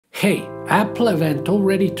Hey, Apple event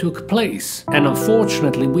already took place, and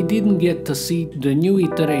unfortunately we didn't get to see the new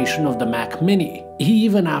iteration of the Mac Mini,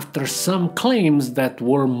 even after some claims that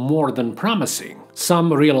were more than promising.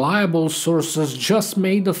 Some reliable sources just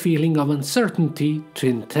made the feeling of uncertainty to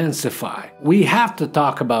intensify. We have to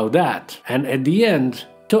talk about that, and at the end,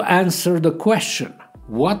 to answer the question,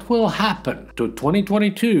 what will happen to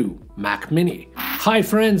 2022 Mac Mini? Hi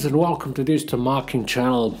friends and welcome to this Markiranja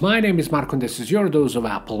channel. My name is Marco and this is your dose of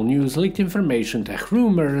Apple news, leaked information, tech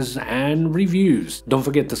rumors and reviews. Don't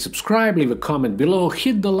forget to subscribe, leave a comment below,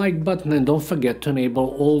 hit the like button and don't forget to enable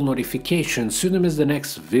all notifications so you don't miss the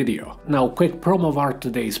next video. Now quick promo of our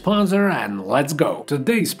today's sponsor and let's go.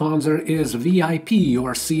 Today's sponsor is VIP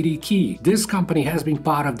or CD Key. This company has been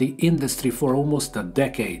part of the industry for almost a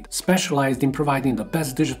decade, specialized in providing the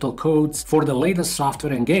best digital codes for the latest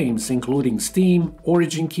software and games including Steam,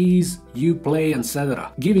 Origin keys, Uplay,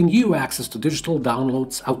 etc., giving you access to digital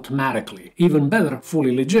downloads automatically. Even better,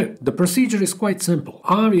 fully legit. The procedure is quite simple.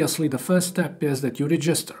 Obviously, the first step is that you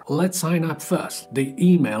register. Let's sign up first, the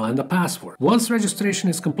email and the password. Once registration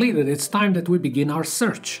is completed, it's time that we begin our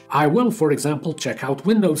search. I will, for example, check out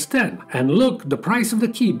Windows 10. And look, the price of the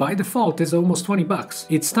key by default is almost 20 bucks.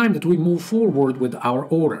 It's time that we move forward with our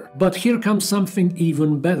order. But here comes something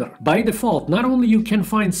even better. By default, not only you can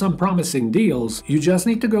find some promising deals, you just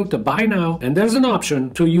need to go to Buy Now, and there's an option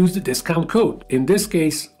to use the discount code. In this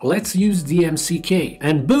case, let's use DMCK,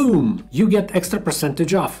 and boom, you get extra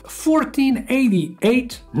percentage off.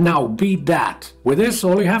 $14.88. Now beat that. With this,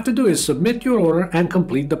 all you have to do is submit your order and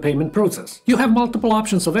complete the payment process. You have multiple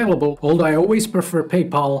options available, although I always prefer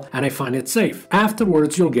PayPal and I find it safe.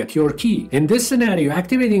 Afterwards, you'll get your key. In this scenario,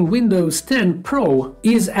 activating Windows 10 Pro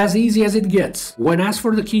is as easy as it gets. When asked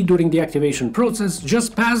for the key during the activation process,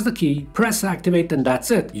 just pass the key, press activate, and that's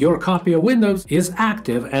it. Your copy of Windows is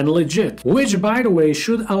active and legit, which by the way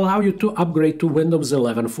should allow you to upgrade to Windows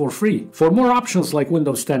 11 for free. For more options like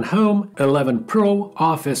Windows 10 Home, 11 Pro,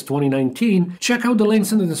 Office 2019, check out the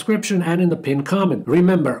links in the description and in the pinned comment.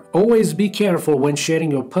 Remember, always be careful when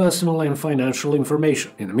sharing your personal and financial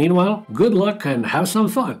information. In the meanwhile, good luck and have some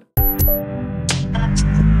fun!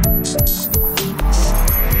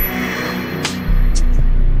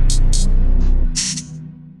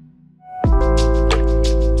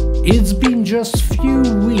 It's been just few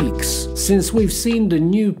weeks since we've seen the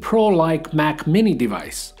new Pro-like Mac Mini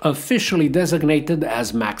device, officially designated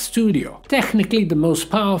as Mac Studio, technically the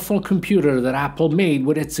most powerful computer that Apple made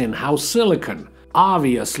with its in-house silicon.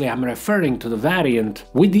 Obviously, I'm referring to the variant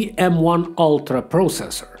with the M1 Ultra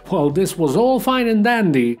processor. While this was all fine and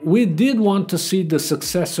dandy, we did want to see the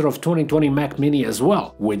successor of 2020 Mac Mini as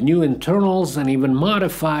well, with new internals and even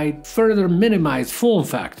modified, further minimized form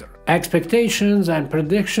factor. Expectations and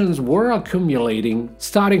predictions were accumulating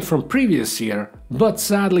starting from previous year, but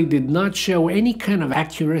sadly did not show any kind of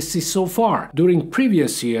accuracy so far during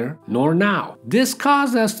previous year nor now. This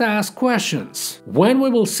caused us to ask questions: when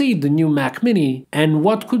we will see the new Mac Mini and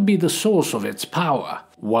what could be the source of its power?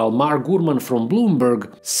 While Mark Gurman from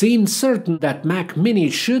Bloomberg seemed certain that Mac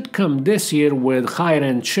Mini should come this year with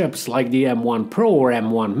higher-end chips like the M1 Pro or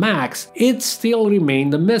M1 Max, it still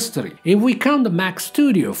remained a mystery. If we count the Mac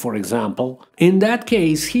Studio, for example, in that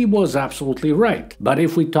case he was absolutely right. But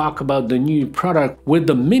if we talk about the new product with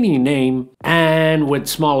the Mini name and with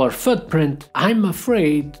smaller footprint, I'm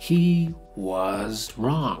afraid he was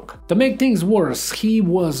wrong. To make things worse, he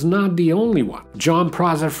was not the only one. John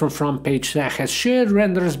Prosser from Front Page Tech has shared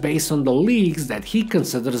renders based on the leaks that he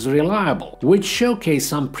considers reliable, which showcase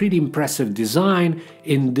some pretty impressive design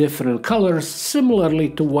in different colors, similarly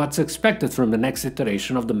to what's expected from the next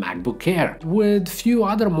iteration of the MacBook Air, with few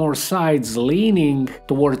other more sides leaning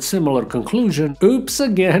towards similar conclusion. Oops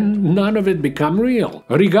again, none of it become real.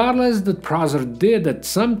 Regardless, that Prosser did at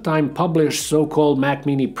some time publish so-called Mac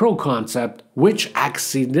Mini Pro concept, which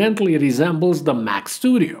accidentally resembles the Mac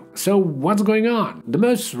Studio. So what's going on? The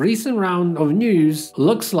most recent round of news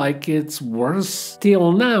looks like it's worse.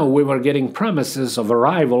 Till now we were getting promises of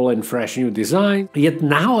arrival and fresh new design, yet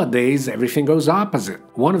nowadays everything goes opposite.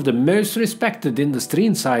 One of the most respected industry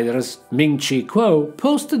insiders, Ming-Chi Kuo,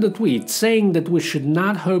 posted a tweet saying that we should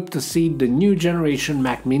not hope to see the new generation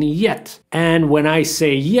Mac Mini yet. And when I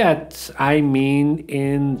say yet, I mean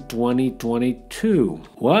in 2022.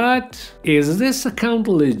 What? Is this account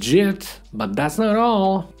legit? But that's not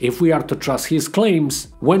all. If we are to trust his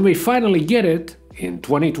claims, when we finally get it, In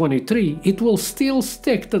 2023, it will still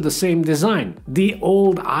stick to the same design, the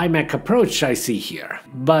old iMac approach I see here,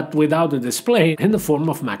 but without a display in the form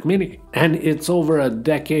of Mac Mini. And it's over a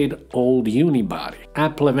decade-old unibody.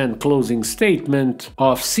 Apple event closing statement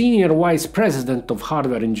of Senior Vice President of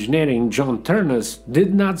Hardware Engineering John Ternus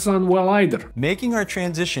did not sound well either. Making our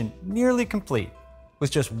transition nearly complete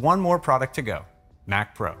with just one more product to go,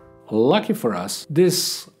 Mac Pro. Lucky for us,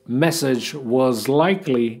 this message was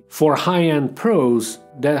likely for high-end pros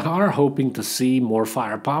that are hoping to see more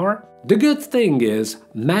firepower. The good thing is,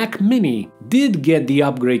 Mac Mini did get the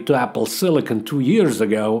upgrade to Apple Silicon 2 years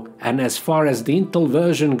ago, and as far as the Intel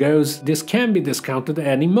version goes, this can be discounted at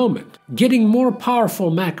any moment. Getting more powerful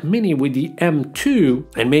Mac Mini with the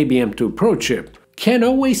M2 and maybe M2 Pro chip can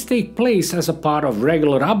always take place as a part of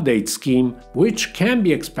regular update scheme, which can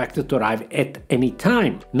be expected to arrive at any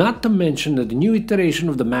time. Not to mention that the new iteration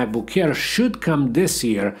of the MacBook Air should come this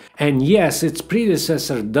year, and yes, its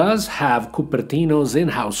predecessor does have Cupertino's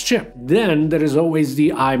in-house chip. Then there is always the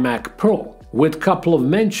iMac Pro, with a couple of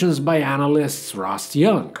mentions by analysts Ross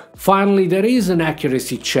Young. Finally, there is an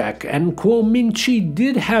accuracy check, and Kuo-Min-Chi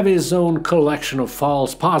did have his own collection of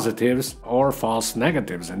false positives, or false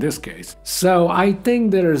negatives in this case. So I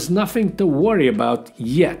think there is nothing to worry about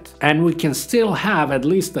yet, and we can still have at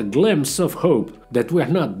least a glimpse of hope that we're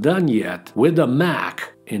not done yet with the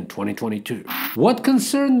Mac in 2022. What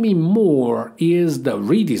concerned me more is the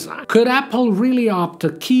redesign. Could Apple really opt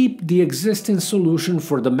to keep the existing solution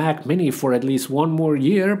for the Mac Mini for at least one more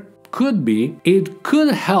year? Could be. It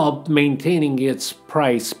could help maintaining its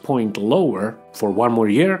price point lower for one more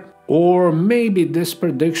year. Or maybe this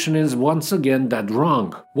prediction is once again dead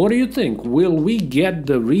wrong. What do you think? Will we get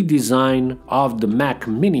the redesign of the Mac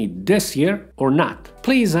Mini this year or not?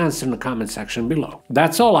 Please answer in the comment section below.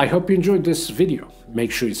 That's all. I hope you enjoyed this video.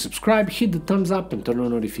 Make sure you subscribe, hit the thumbs up and turn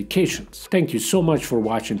on notifications. Thank you so much for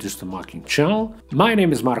watching this Markiranja channel. My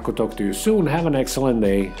name is Marko. Talk to you soon. Have an excellent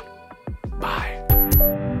day. Bye.